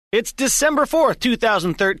It's December 4th,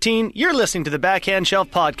 2013. You're listening to the Backhand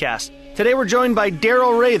Shelf Podcast. Today we're joined by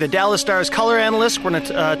Darrell Ray, the Dallas Stars color analyst. We're going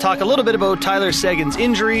to talk a little bit about Tyler Seguin's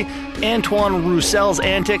injury, Antoine Roussel's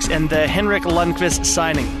antics, and the Henrik Lundqvist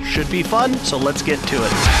signing. Should be fun, so let's get to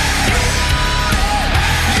it.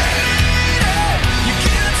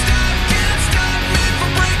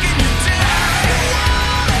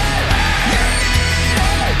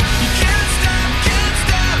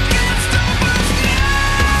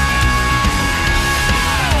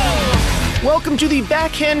 Welcome to the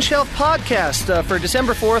Backhand Shelf Podcast for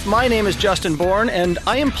December 4th. My name is Justin Bourne, and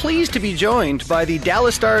I am pleased to be joined by the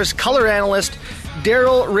Dallas Stars color analyst,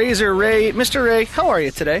 Darrell Razor Ray. Mr. Ray, how are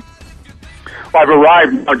you today? Well, I've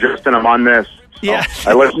arrived now, Justin. I'm on this. Yeah.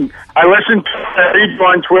 I listened to you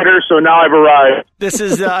on Twitter, so now I've arrived. This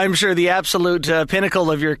is, I'm sure, the absolute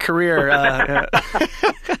pinnacle of your career.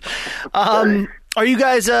 Are you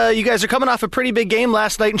guys are coming off a pretty big game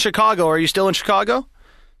last night in Chicago. Are you still in Chicago?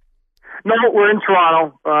 No, we're in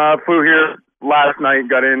Toronto. Flew here last night,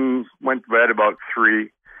 got in, went to bed about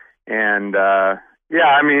 3. And,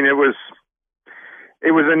 it was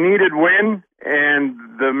a needed win, and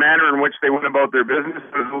the manner in which they went about their business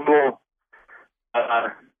was a little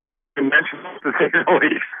conventional, to say the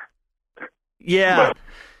least. Yeah. But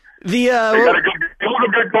they got a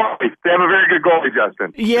good goalie. They have a very good goalie,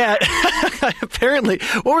 Justin. Yeah. Apparently.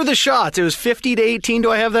 What were the shots? It was 50-18.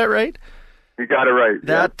 Do I have that right? You got it right.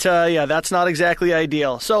 That's not exactly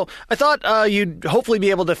ideal. So I thought you'd hopefully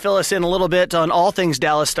be able to fill us in a little bit on all things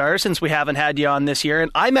Dallas Stars, since we haven't had you on this year.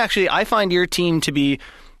 And I find your team to be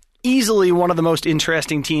easily one of the most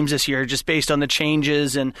interesting teams this year, just based on the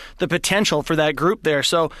changes and the potential for that group there.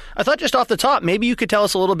 So I thought just off the top, maybe you could tell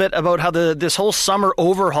us a little bit about how this whole summer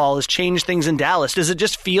overhaul has changed things in Dallas. Does it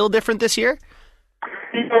just feel different this year?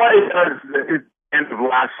 You know what? End of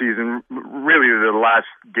last season, really the last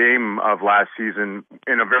game of last season,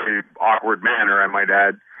 in a very awkward manner, I might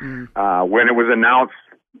add, when it was announced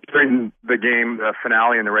during the game, the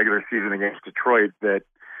finale in the regular season against Detroit, that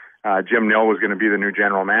Jim Nill was going to be the new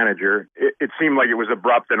general manager. It seemed like it was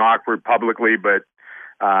abrupt and awkward publicly, but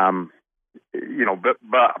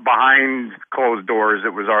behind closed doors,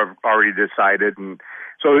 it was already decided. And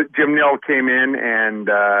so Jim Nill came in, and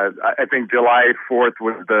I think July 4th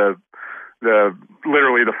was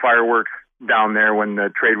literally the fireworks down there when the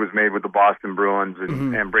trade was made with the Boston Bruins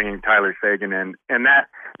and bringing Tyler Seguin in. And that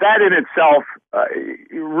in itself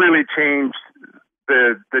really changed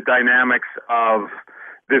the dynamics of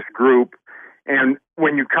this group. And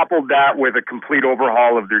when you coupled that with a complete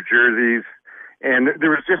overhaul of their jerseys, and there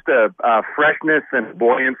was just a freshness and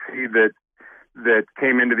buoyancy that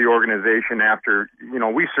came into the organization after,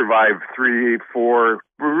 we survived 4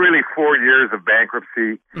 years of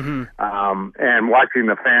bankruptcy, and watching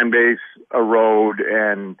the fan base erode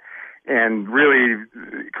and really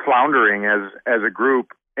floundering as a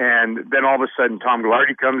group. And then all of a sudden Tom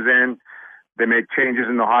Gaglardi comes in. They make changes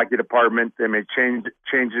in the hockey department. They make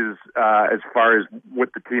changes as far as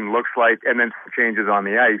what the team looks like, and then changes on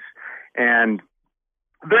the ice. And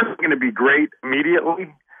they're going to be great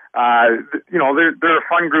immediately. They're a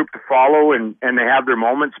fun group to follow, and they have their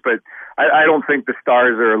moments, but I don't think the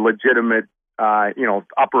Stars are a legitimate,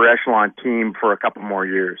 upper echelon team for a couple more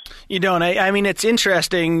years. You don't. I mean, it's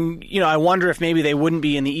interesting. I wonder if maybe they wouldn't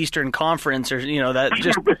be in the Eastern Conference, or that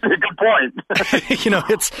just. That's a good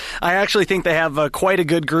point. I actually think they have quite a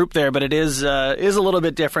good group there, but it is a little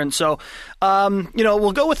bit different. So,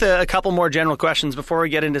 we'll go with a couple more general questions before we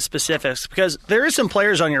get into specifics, because there is some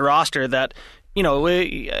players on your roster that.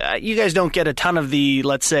 You guys don't get a ton of the,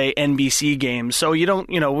 let's say, NBC games, so you don't,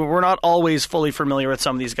 we're not always fully familiar with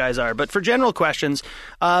some of these guys are. But for general questions,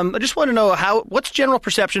 I just want to know what's general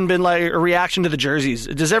perception been like, a reaction to the jerseys?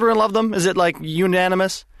 Does everyone love them? Is it like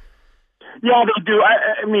unanimous? Yeah, they do.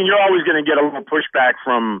 I mean, you're always going to get a little pushback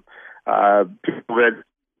from people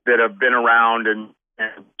that have been around and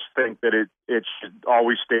think that it should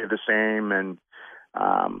always stay the same. And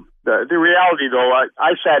the reality, though,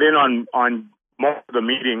 I sat in on most of the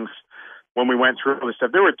meetings when we went through all this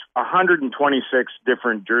stuff. There were 126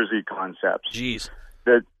 different jersey concepts. Jeez.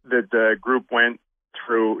 That the group went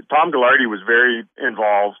through. Tom Gaglardi was very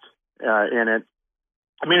involved in it.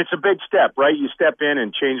 I mean, it's a big step, right? You step in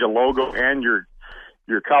and change a logo and your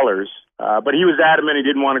colors. But he was adamant he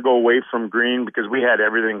didn't want to go away from green, because we had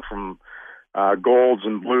everything from golds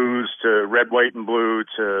and blues to red, white, and blue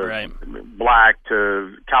to black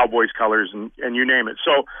to Cowboys colors and you name it.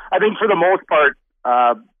 So I think for the most part,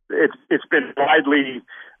 it's been widely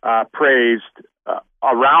praised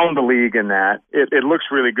around the league in that it looks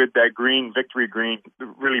really good. That green, victory green,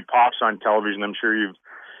 really pops on television. I'm sure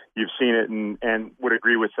you've seen it and would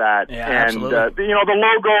agree with that. Yeah, and absolutely. The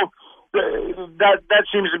logo, that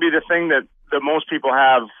seems to be the thing that most people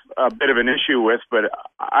have a bit of an issue with, but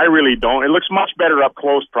I really don't. It looks much better up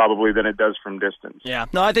close probably than it does from distance. Yeah,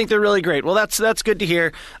 no, I think they're really great. Well, that's good to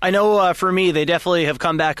hear. I know for me, they definitely have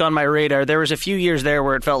come back on my radar. There was a few years there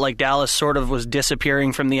where it felt like Dallas sort of was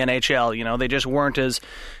disappearing from the NHL. They just weren't as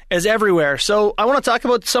everywhere. So I want to talk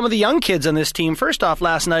about some of the young kids on this team. First off,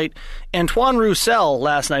 last night, Antoine Roussel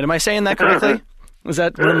last night. Am I saying that correctly? Was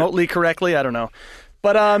that remotely correctly? I don't know.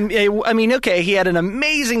 But, okay, he had an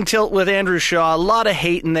amazing tilt with Andrew Shaw, a lot of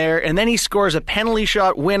hate in there, and then he scores a penalty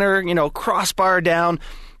shot winner, crossbar down,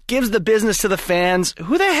 gives the business to the fans.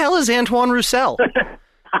 Who the hell is Antoine Roussel?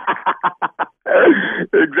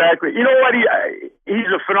 Exactly. You know what? He's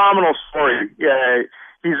a phenomenal story. Yeah,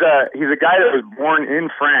 he's a guy that was born in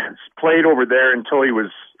France, played over there until he was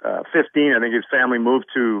 15. I think his family moved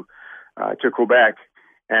to Quebec.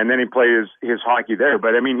 And then he played his hockey there.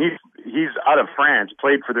 But, I mean, he's out of France,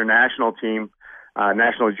 played for their national team,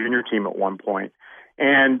 national junior team at one point.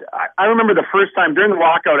 And I remember the first time during the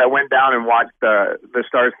lockout, I went down and watched the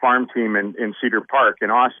Stars farm team in Cedar Park in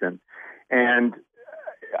Austin. And,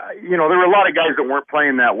 there were a lot of guys that weren't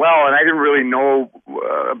playing that well, and I didn't really know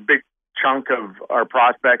a big chunk of our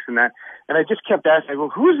prospects and that. And I just kept asking, well,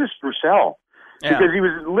 who is this Roussel? Yeah. Because he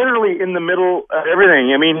was literally in the middle of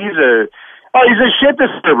everything. I mean, he's a shit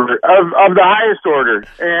disturber of the highest order,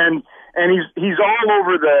 and he's all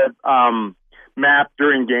over the map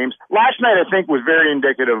during games. Last night, I think, was very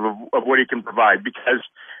indicative of what he can provide because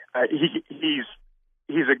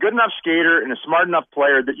he's a good enough skater and a smart enough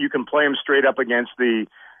player that you can play him straight up against the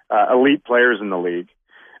elite players in the league.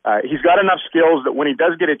 He's got enough skills that when he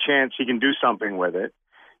does get a chance, he can do something with it.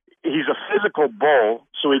 He's a physical bull,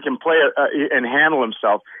 so he can play and handle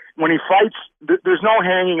himself. When he fights, there's no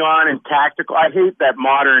hanging on and tactical. I hate that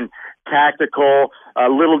modern tactical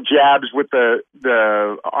little jabs with the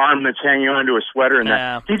arm that's hanging onto a sweater and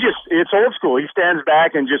that. It's old school. He stands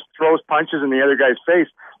back and just throws punches in the other guy's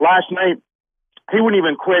face. Last night, he wouldn't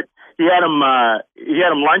even quit. He had him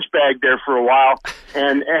lunch bagged there for a while,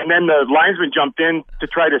 and then the linesman jumped in to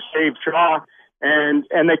try to save Shaw, and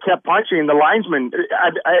they kept punching. The linesman,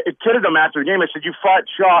 I kidded him after the game. I said, "You fought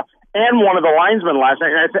Shaw and one of the linesmen last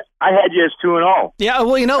night, and I had you as 2-0. Yeah,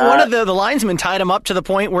 well, one of the linesmen tied him up to the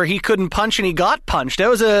point where he couldn't punch, and he got punched.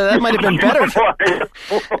 That might have been better.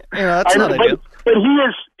 That's not ideal. But he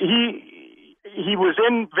was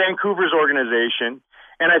in Vancouver's organization,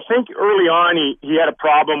 and I think early on he had a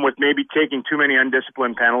problem with maybe taking too many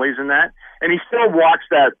undisciplined penalties in that, and he still walks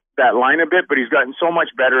that line a bit, but he's gotten so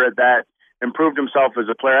much better at that, improved himself as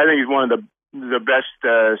a player. I think he's one of the best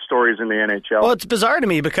stories in the NHL. Well, it's bizarre to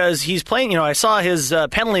me because he's playing, I saw his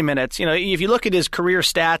penalty minutes. If you look at his career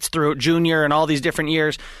stats throughout junior and all these different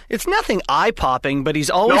years, it's nothing eye-popping, but he's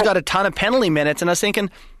always got a ton of penalty minutes. And I was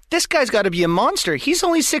thinking, this guy's got to be a monster. He's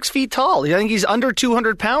only 6 feet tall. I think he's under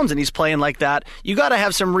 200 pounds, and he's playing like that. You got to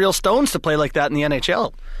have some real stones to play like that in the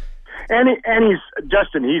NHL. And he's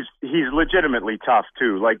Justin. He's legitimately tough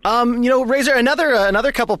too. Razor.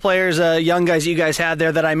 Another couple players, young guys you guys had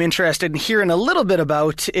there that I'm interested in hearing a little bit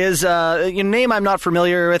about is a name I'm not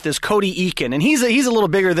familiar with is Cody Eakin, and he's a little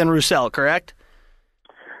bigger than Roussel, correct?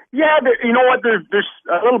 Yeah, you know what? They're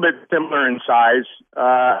a little bit similar in size.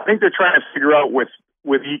 I think they're trying to figure out with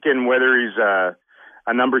Eakin whether he's a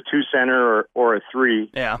number 2 center or a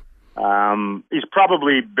 3. Yeah. He's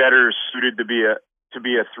probably better suited to be a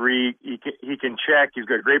 3. He can check. He's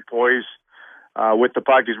got great poise with the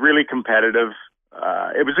puck. He's really competitive.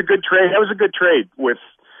 It was a good trade. That was a good trade with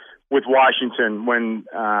Washington when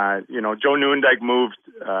Joe Nieuwendyk moved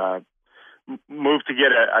to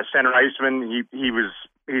get a center iceman.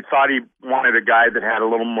 He thought he wanted a guy that had a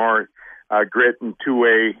little more grit and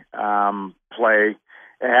two-way play.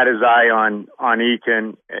 Had his eye on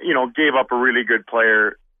Eakin. Gave up a really good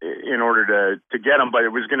player in order to get him, but it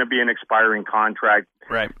was going to be an expiring contract,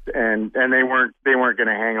 right? And they weren't going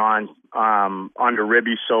to hang on to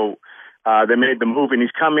Ribby, so they made the move, and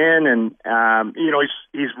he's come in, and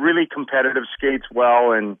he's really competitive, skates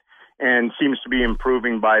well, and seems to be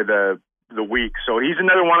improving by the week. So he's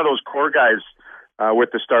another one of those core guys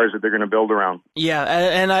with the Stars that they're going to build around. Yeah,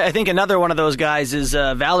 and I think another one of those guys is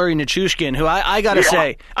Valery Nichushkin, who I got to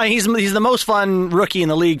say, he's the most fun rookie in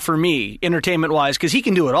the league for me, entertainment-wise, because he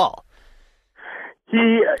can do it all.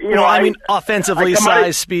 Offensively,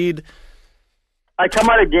 size, speed. I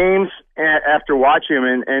come out of games after watching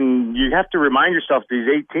him, and you have to remind yourself that he's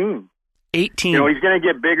 18. 18. He's going to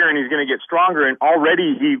get bigger and he's going to get stronger, and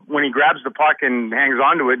already when he grabs the puck and hangs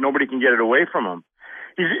onto it, nobody can get it away from him.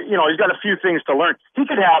 He's got a few things to learn. He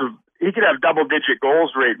could have have double-digit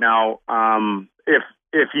goals right now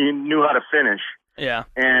if he knew how to finish. Yeah,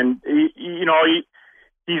 and he's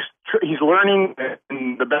learning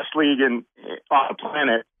in the best league on the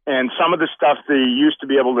planet, and some of the stuff that he used to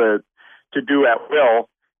be able to do at will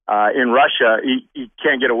in Russia, he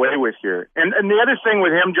can't get away with here. And the other thing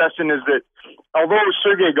with him, Justin, is that although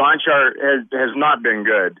Sergei Gonchar has not been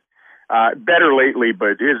good, better lately,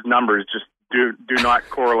 but his numbers just do not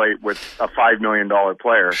correlate with a $5 million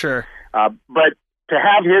player. Sure. But to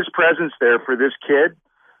have his presence there for this kid,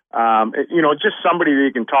 just somebody that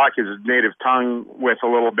he can talk his native tongue with a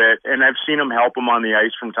little bit, and I've seen him help him on the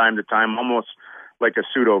ice from time to time, almost like a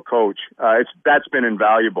pseudo coach. That's been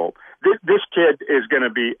invaluable. This kid is going to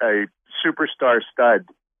be a superstar stud.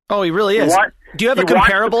 Oh, he really is. Do you have a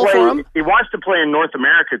comparable for him? He wants to play in North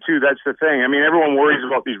America too. That's the thing. I mean, everyone worries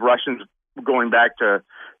about these Russians going back to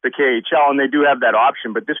the KHL, and they do have that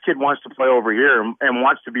option. But this kid wants to play over here and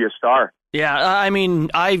wants to be a star. Yeah, I mean,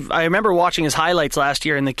 I remember watching his highlights last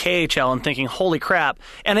year in the KHL and thinking, holy crap.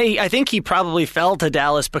 And I think he probably fell to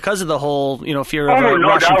Dallas because of the whole, fear of a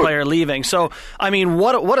Russian player leaving. So, I mean,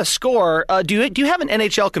 what a score. Do you have an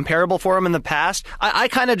NHL comparable for him in the past? I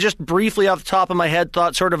kind of just briefly off the top of my head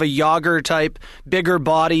thought sort of a Yager type, bigger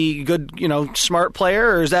body, good, smart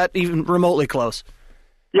player, or is that even remotely close?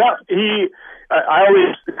 Yeah, I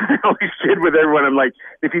always kid with everyone. I'm like,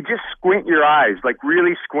 if you just squint your eyes, like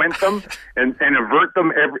really squint them and avert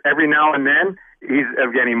them every now and then, he's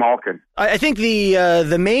Evgeny Malkin. I think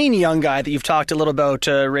the main young guy that you've talked a little about,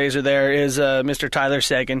 Razor, there is Mr. Tyler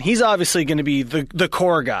Seguin. He's obviously going to be the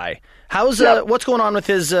core guy. What's going on with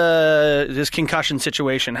his concussion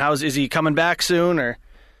situation? Is he coming back soon? Or?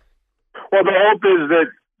 Well, the hope is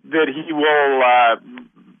that he will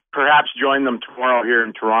perhaps join them tomorrow here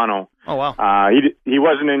in Toronto. Oh wow! He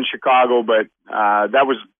wasn't in Chicago, but that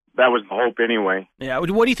was the hope anyway. Yeah.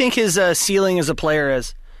 What do you think his ceiling as a player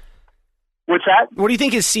is? What's that? What do you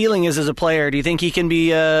think his ceiling is as a player? Do you think he can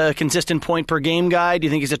be a consistent point per game guy? Do you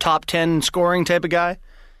think he's a top 10 scoring type of guy?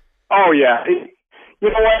 Oh yeah. You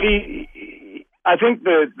know what? I think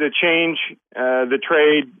the change, the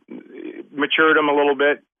trade, matured him a little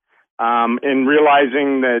bit in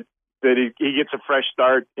realizing that he gets a fresh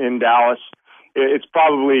start in Dallas. It's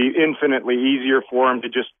probably infinitely easier for him to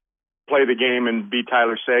just play the game and be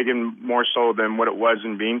Tyler Seguin more so than what it was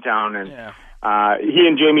in Beantown. And he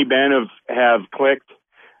and Jamie Benn have clicked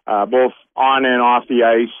both on and off the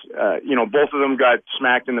ice. Both of them got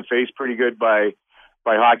smacked in the face pretty good by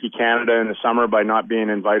Hockey Canada in the summer by not being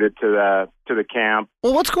invited to the camp.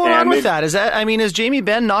 Well, what's going on with that? Is Jamie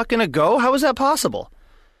Benn not going to go? How is that possible?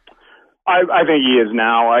 I think he is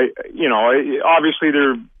now. Obviously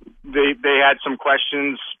they had some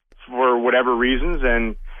questions for whatever reasons,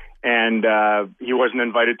 and he wasn't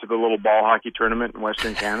invited to the little ball hockey tournament in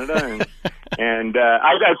Western Canada, and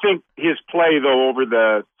I think his play though over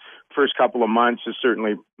the first couple of months has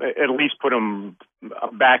certainly at least put him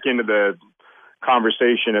back into the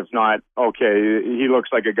conversation. If not, okay, he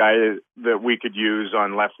looks like a guy that we could use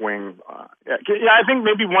on left wing. I think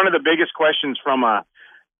maybe one of the biggest questions from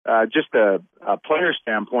just a player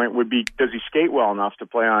standpoint would be, does he skate well enough to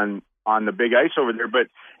play on the big ice over there? But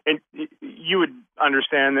you would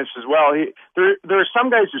understand this as well. There are some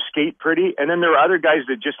guys who skate pretty, and then there are other guys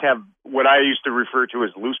that just have what I used to refer to as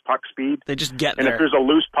loose puck speed. They just get there. And if there's a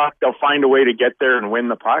loose puck, they'll find a way to get there and win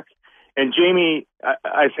the puck. And Jamie,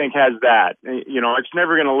 I think, has that. It's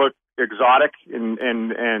never going to look exotic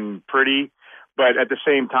and pretty, but at the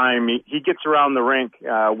same time, he gets around the rink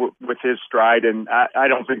with his stride, and I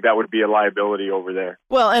don't think that would be a liability over there.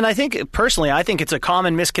 Well, and I think it's a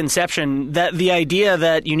common misconception that the idea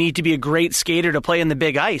that you need to be a great skater to play in the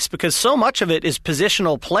big ice, because so much of it is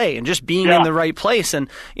positional play and just being in the right place. And,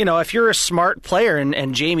 if you're a smart player,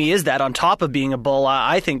 and Jamie is that on top of being a bull,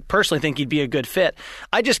 I personally think he'd be a good fit.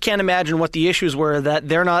 I just can't imagine what the issues were that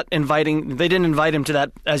they didn't invite him to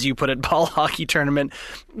that, as you put it, ball hockey tournament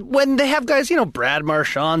when they have guys, Brad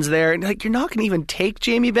Marchand's there, and you're not going to even take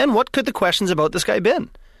Jamie Benn. What could the questions about this guy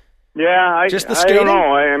been? Yeah, I don't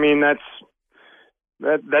know. I mean, that's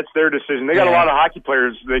their decision. They got a lot of hockey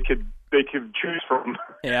players they could choose from.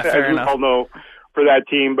 Yeah, fair enough. As we all know, for that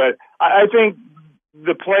team. But I think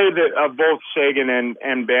the play of both Seguin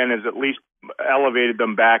and Benn has at least elevated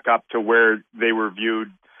them back up to where they were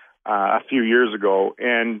viewed a few years ago.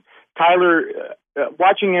 And Tyler,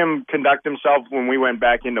 watching him conduct himself when we went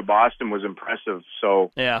back into Boston was impressive.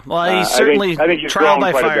 So yeah, well, he's certainly I think he's trial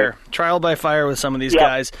by fire with some of these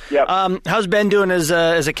guys. Yep. How's Ben doing as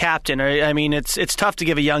a captain? I mean, it's tough to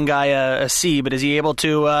give a young guy a C, but is he able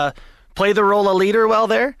to play the role of leader well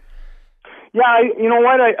there? Yeah, you know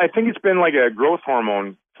what? I think it's been like a growth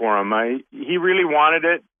hormone for him. He really wanted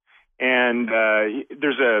it, and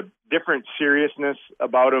there's a different seriousness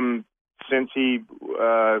about him since he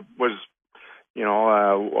was,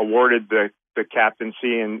 awarded the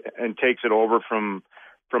captaincy and takes it over from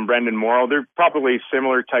Brendan Morrow. They're probably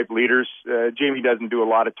similar type leaders. Jamie doesn't do a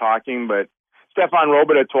lot of talking, but Stefan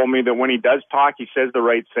Robida told me that when he does talk, he says the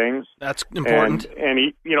right things. That's important. And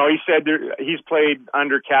he said he's played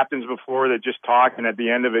under captains before that just talk, and at the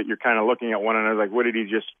end of it, you're kind of looking at one another like, what did he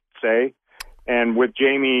just say? And with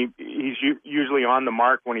Jamie, he's usually on the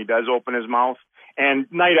mark when he does open his mouth. And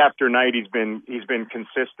night after night, he's been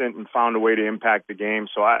consistent and found a way to impact the game.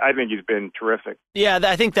 So I think he's been terrific. Yeah,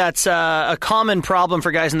 I think that's a common problem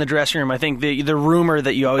for guys in the dressing room. I think the rumor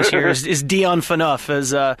that you always hear is Dion Phaneuf.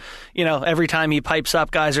 As every time he pipes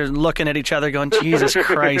up, guys are looking at each other, going, "Jesus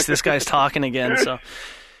Christ, this guy's talking again." So.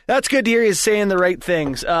 That's good to hear he's saying the right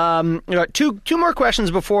things. Two more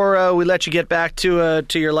questions before we let you get back to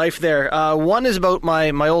your life there. One is about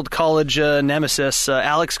my old college nemesis,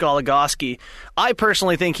 Alex Goligoski. I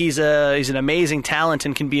personally think he's an amazing talent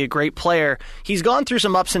and can be a great player. He's gone through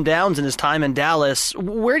some ups and downs in his time in Dallas.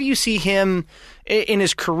 Where do you see him in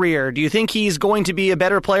his career? Do you think he's going to be a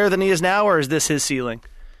better player than he is now, or is this his ceiling?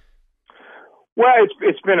 Well,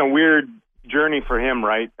 it's been a weird journey for him,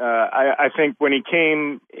 right? I think when he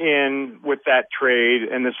came in with that trade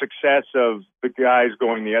and the success of the guys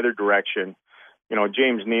going the other direction,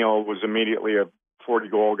 James Neal was immediately a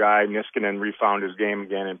 40-goal guy. Niskanen refound his game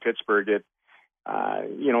again in Pittsburgh. It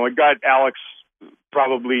got Alex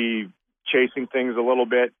probably chasing things a little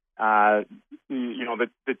bit. The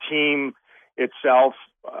team itself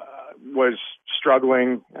was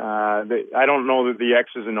struggling. I don't know that the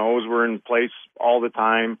X's and O's were in place all the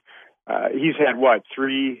time. He's had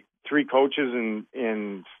three coaches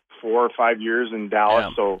in 4 or 5 years in Dallas,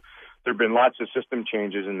 yeah. So there've been lots of system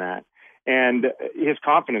changes in that, and his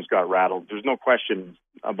confidence got rattled. There's no question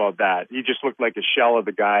about that. He just looked like a shell of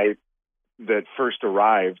the guy that first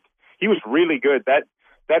arrived. He was really good.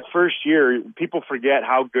 That first year, people forget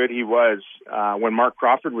how good he was when Mark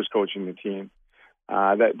Crawford was coaching the team.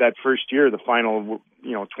 That first year, the final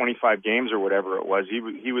 25 games or whatever it was,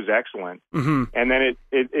 he was excellent. Mm-hmm. And then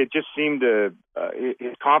it just seemed to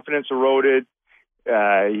his confidence eroded.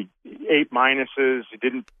 He 8 minuses. He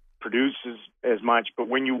didn't produce as much. But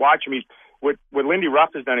when you watch him, what Lindy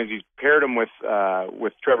Ruff has done is he's paired him with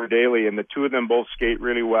Trevor Daley, and the two of them both skate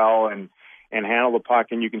really well and handle the puck,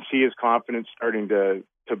 and you can see his confidence starting to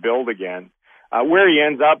build again. Where he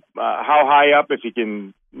ends up, how high up, if he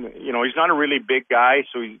can. He's not a really big guy,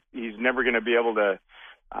 so he's never going to be able to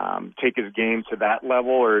take his game to that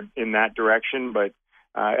level or in that direction. But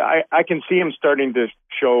I can see him starting to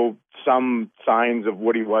show some signs of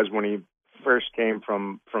what he was when he first came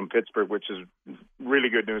from Pittsburgh, which is really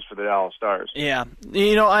good news for the Dallas Stars. Yeah.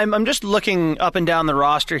 I'm just looking up and down the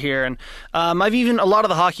roster here, and I've even, a lot of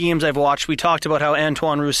the hockey games I've watched, we talked about how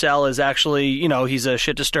Antoine Roussel is actually, he's a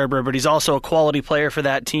shit disturber, but he's also a quality player for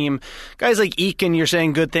that team. Guys like Eakin, you're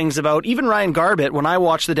saying good things about. Even Ryan Garbett, when I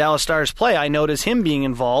watch the Dallas Stars play, I notice him being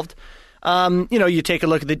involved. You take a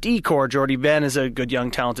look at the D-core. Jordy Ben is a good,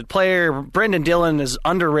 young, talented player. Brendan Dillon is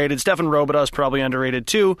underrated. Stefan Robida is probably underrated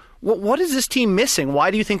too. What is this team missing?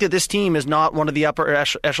 Why do you think that this team is not one of the upper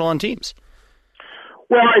echelon teams?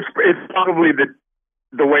 Well, it's probably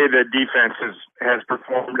the way the defense has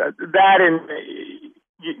performed. That and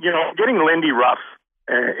getting Lindy Ruff.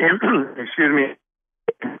 Excuse me.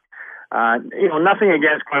 Nothing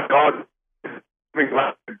against Clint Dawson.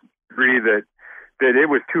 I agree that it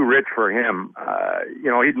was too rich for him.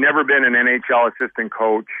 He'd never been an NHL assistant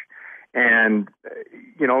coach. And,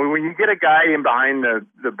 when you get a guy in behind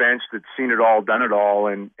the bench that's seen it all, done it all,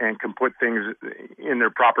 and can put things in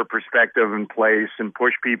their proper perspective and place and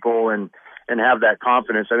push people and have that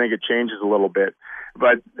confidence, I think it changes a little bit.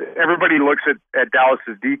 But everybody looks at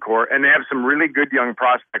Dallas's D-core, and they have some really good young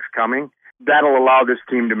prospects coming. That'll allow this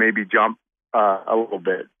team to maybe jump a little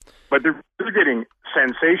bit. But they're getting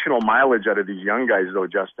sensational mileage out of these young guys, though,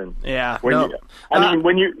 Justin. Yeah.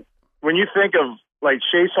 When you think of like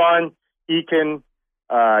Chiasson, Eakin,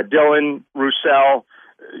 Dillon, Roussel,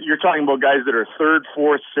 you're talking about guys that are 3rd,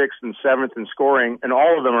 4th, 6th, and 7th in scoring, and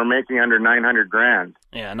all of them are making under $900,000.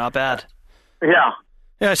 Yeah, not bad. Yeah.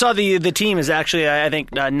 Yeah, I saw the team is actually, I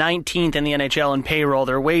think, 19th in the NHL in payroll.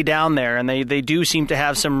 They're way down there, and they do seem to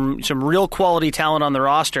have some real quality talent on the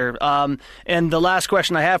roster. And the last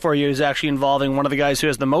question I have for you is actually involving one of the guys who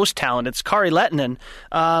has the most talent. It's Kari Lehtinen.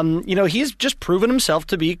 He's just proven himself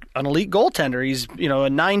to be an elite goaltender. He's, a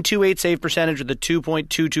 .928 save percentage with a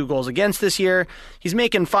 2.22 goals against this year. He's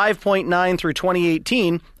making 5.9 through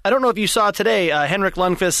 2018. I don't know if you saw today, Henrik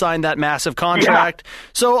Lundqvist signed that massive contract. Yeah.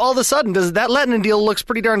 So all of a sudden, that Lehtonen deal looks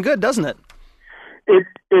pretty darn good, doesn't it?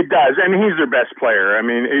 It does, and he's their best player. I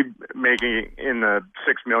mean, making in the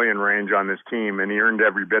 $6 million range on this team, and he earned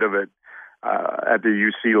every bit of it at the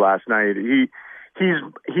UC last night.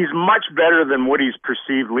 He's much better than what he's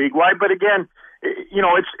perceived league-wide. But again,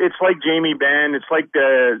 it's like Jamie Benn. It's like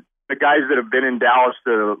the guys that have been in Dallas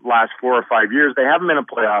the last 4 or 5 years. They haven't been a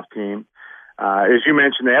playoff team. As you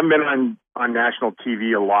mentioned, they haven't been on national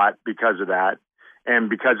TV a lot because of that, and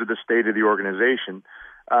because of the state of the organization.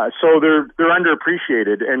 So they're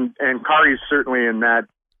underappreciated, and Kari's certainly in that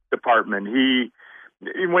department.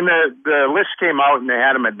 When the list came out and they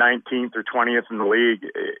had him at 19th or 20th in the league,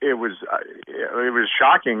 it was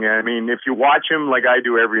shocking. I mean, if you watch him like I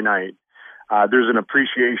do every night, there's an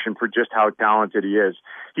appreciation for just how talented he is.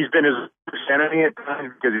 He's been his enemy at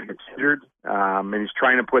times because he gets injured, and he's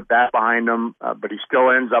trying to put that behind him, but he still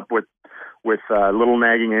ends up with little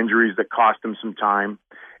nagging injuries that cost him some time.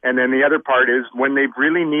 And then the other part is when they've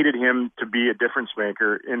really needed him to be a difference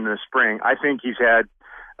maker in the spring, I think he's had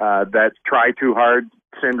that try too hard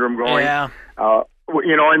syndrome going. Yeah.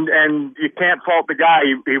 And you can't fault the guy.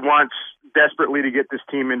 He wants desperately to get this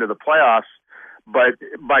team into the playoffs, but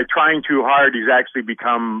by trying too hard, he's actually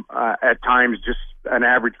become at times just an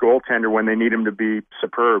average goaltender when they need him to be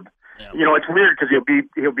superb. Yeah. It's weird because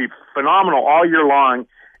he'll be phenomenal all year long,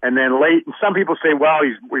 and then late. And some people say, well,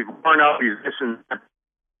 he's worn out. He's this and that.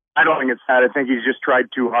 I don't think it's that. I think he's just tried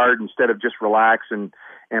too hard instead of just relax and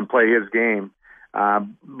play his game.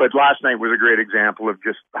 But last night was a great example of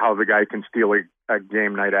just how the guy can steal a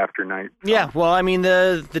game night after night. So. Yeah, well, I mean,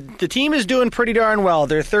 the team is doing pretty darn well.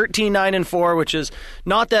 They're 13-9-4, which is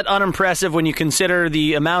not that unimpressive when you consider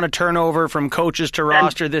the amount of turnover from coaches to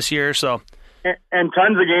roster this year. So, and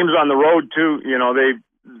tons of games on the road too.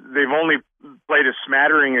 They've only played a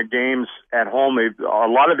smattering of games at home. A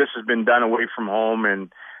lot of this has been done away from home,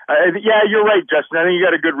 and yeah, you're right, Justin. I think you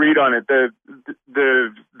got a good read on it.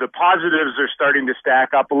 The positives are starting to stack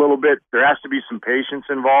up a little bit. There has to be some patience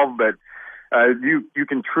involved, but you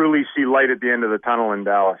can truly see light at the end of the tunnel in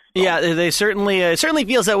Dallas. So. Yeah, they certainly it certainly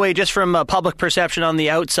feels that way just from public perception on the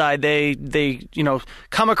outside. They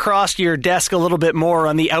come across your desk a little bit more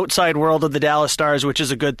on the outside world of the Dallas Stars, which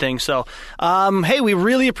is a good thing. So, hey, we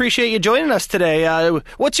really appreciate you joining us today.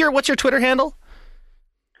 What's your Twitter handle?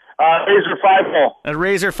 Razor 5-hole. At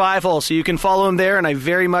Razor 5-hole, so you can follow him there, and I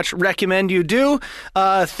very much recommend you do.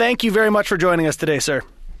 Thank you very much for joining us today, sir.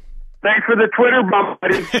 Thanks for the Twitter bump,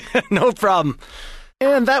 buddy. No problem.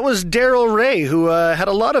 And that was Daryl Ray, who had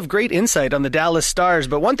a lot of great insight on the Dallas Stars.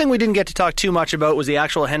 But one thing we didn't get to talk too much about was the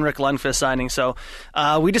actual Henrik Lundqvist signing. So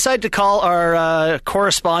we decided to call our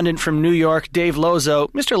correspondent from New York, Dave Lozo.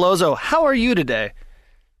 Mr. Lozo, how are you today?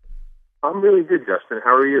 I'm really good, Justin.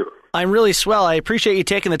 How are you? I'm really swell. I appreciate you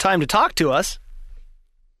taking the time to talk to us.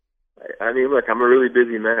 I mean, look, I'm a really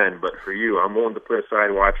busy man, but for you, I'm willing to put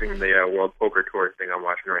aside watching the World Poker Tour thing I'm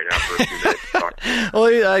watching right now for a few minutes to talk to you.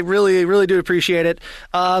 Well, I really, really do appreciate it.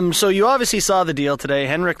 So you obviously saw the deal today.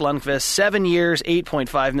 Henrik Lundqvist, 7 years,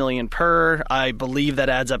 $8.5 million per. I believe that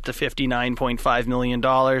adds up to $59.5 million.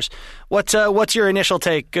 What's your initial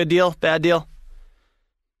take? Good deal? Bad deal?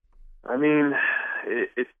 I mean,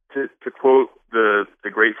 it's to quote the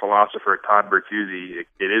great philosopher Todd Bertuzzi,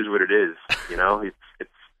 it is what it is.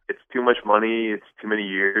 It's too much money, it's too many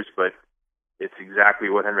years, but it's exactly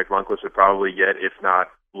what Henrik Lundqvist would probably get, if not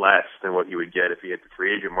less than what he would get if he hit the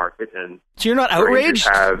free agent market. And so you're not outraged?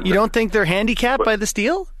 You don't think they're handicapped by this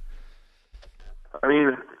deal? I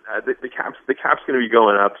mean, the cap's going to be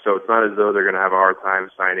going up, so it's not as though they're going to have a hard time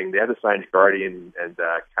signing. They had to sign Girardi and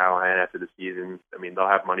Callahan after the season. I mean, they'll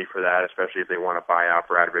have money for that, especially if they want to buy out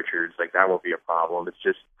Brad Richards. Like, that won't be a problem. It's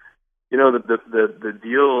just, the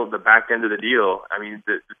deal, the back end of the deal. I mean,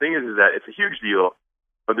 the thing is that it's a huge deal,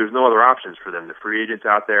 but there's no other options for them. The free agents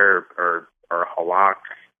out there are Halak,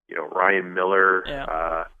 Ryan Miller,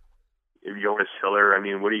 Jonas Hiller. I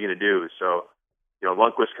mean, what are you going to do? So,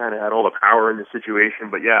 Lundqvist kind of had all the power in the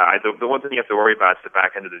situation, but yeah, the one thing you have to worry about is the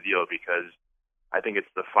back end of the deal, because I think it's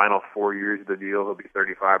the final 4 years of the deal. He'll be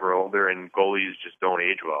 35 or older, and goalies just don't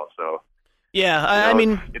age well. So, yeah, I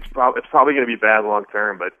mean, it's probably going to be bad long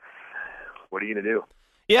term, but what are you going to do?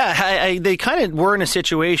 Yeah, they kind of were in a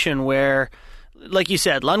situation where, like you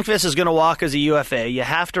said, Lundqvist is going to walk as a UFA. You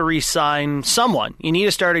have to re-sign someone. You need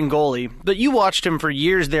a starting goalie. But you watched him for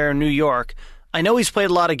years there in New York. I know he's played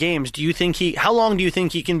a lot of games. How long do you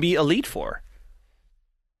think he can be elite for?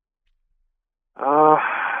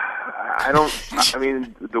 I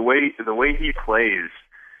mean, the way he plays,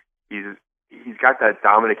 he's he's got that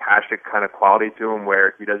Dominik Hasek kind of quality to him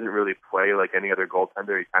where he doesn't really play like any other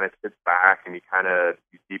goaltender. He kind of sits back and he's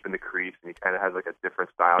deep in the crease and he kind of has like a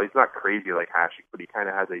different style. He's not crazy like Hasek, but he kind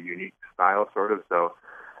of has a unique style sort of. So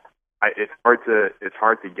it's hard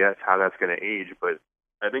to guess how that's going to age. But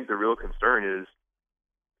I think the real concern is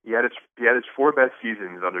he had his 4 best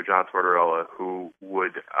seasons under John Tortorella, who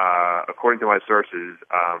would, according to my sources,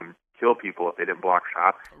 kill people if they didn't block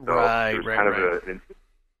shots. So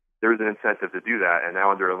there was an incentive to do that. And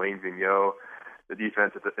now under Alain Vigneault, the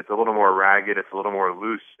defense, it's a little more ragged, it's a little more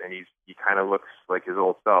loose, and he kind of looks like his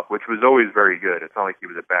old self, which was always very good. It's not like he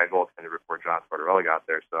was a bad goaltender before John Tortorella got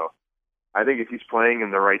there. So I think if he's playing in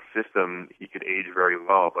the right system, he could age very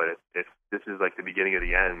well. But if this is like the beginning of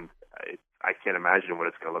the end, I can't imagine what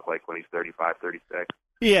it's going to look like when he's 35, 36.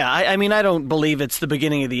 Yeah, I mean, I don't believe it's the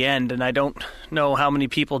beginning of the end, and I don't know how many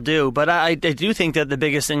people do, but I do think that the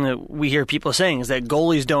biggest thing that we hear people saying is that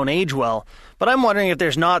goalies don't age well. But I'm wondering if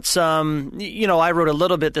there's not some, I wrote a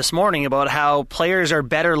little bit this morning about how players are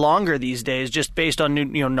better longer these days, just based on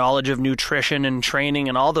knowledge of nutrition and training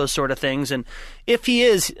and all those sort of things. And if he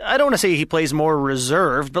is, I don't want to say he plays more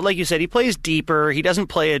reserved, but like you said, he plays deeper. He doesn't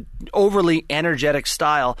play an overly energetic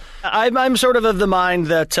style. I'm sort of the mind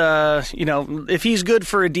that, if he's good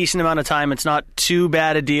for a decent amount of time, it's not too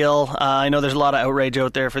bad a deal. I know there's a lot of outrage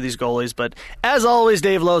out there for these goalies, but as always,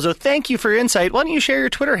 Dave Lozo, thank you for your insight. Why don't you share your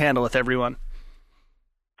Twitter handle with everyone?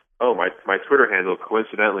 Oh, my Twitter handle,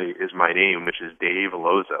 coincidentally, is my name, which is Dave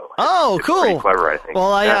Lozo. Oh, it's cool. Pretty clever, I think.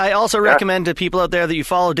 Well, I also recommend to people out there that you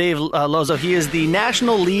follow Dave Lozo. He is the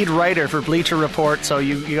national lead writer for Bleacher Report, so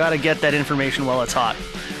you got to get that information while it's hot.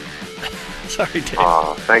 Sorry,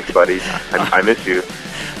 Dave. Thanks, buddy. I miss you.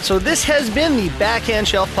 So this has been the Backhand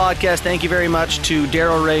Shelf Podcast. Thank you very much to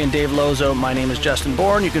Daryl Ray and Dave Lozo. My name is Justin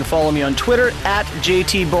Bourne. You can follow me on Twitter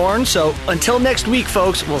 @JTBourne. So until next week,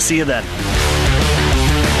 folks, we'll see you then.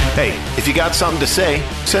 Hey, if you got something to say,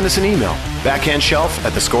 send us an email,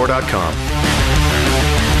 backhandshelf@thescore.com.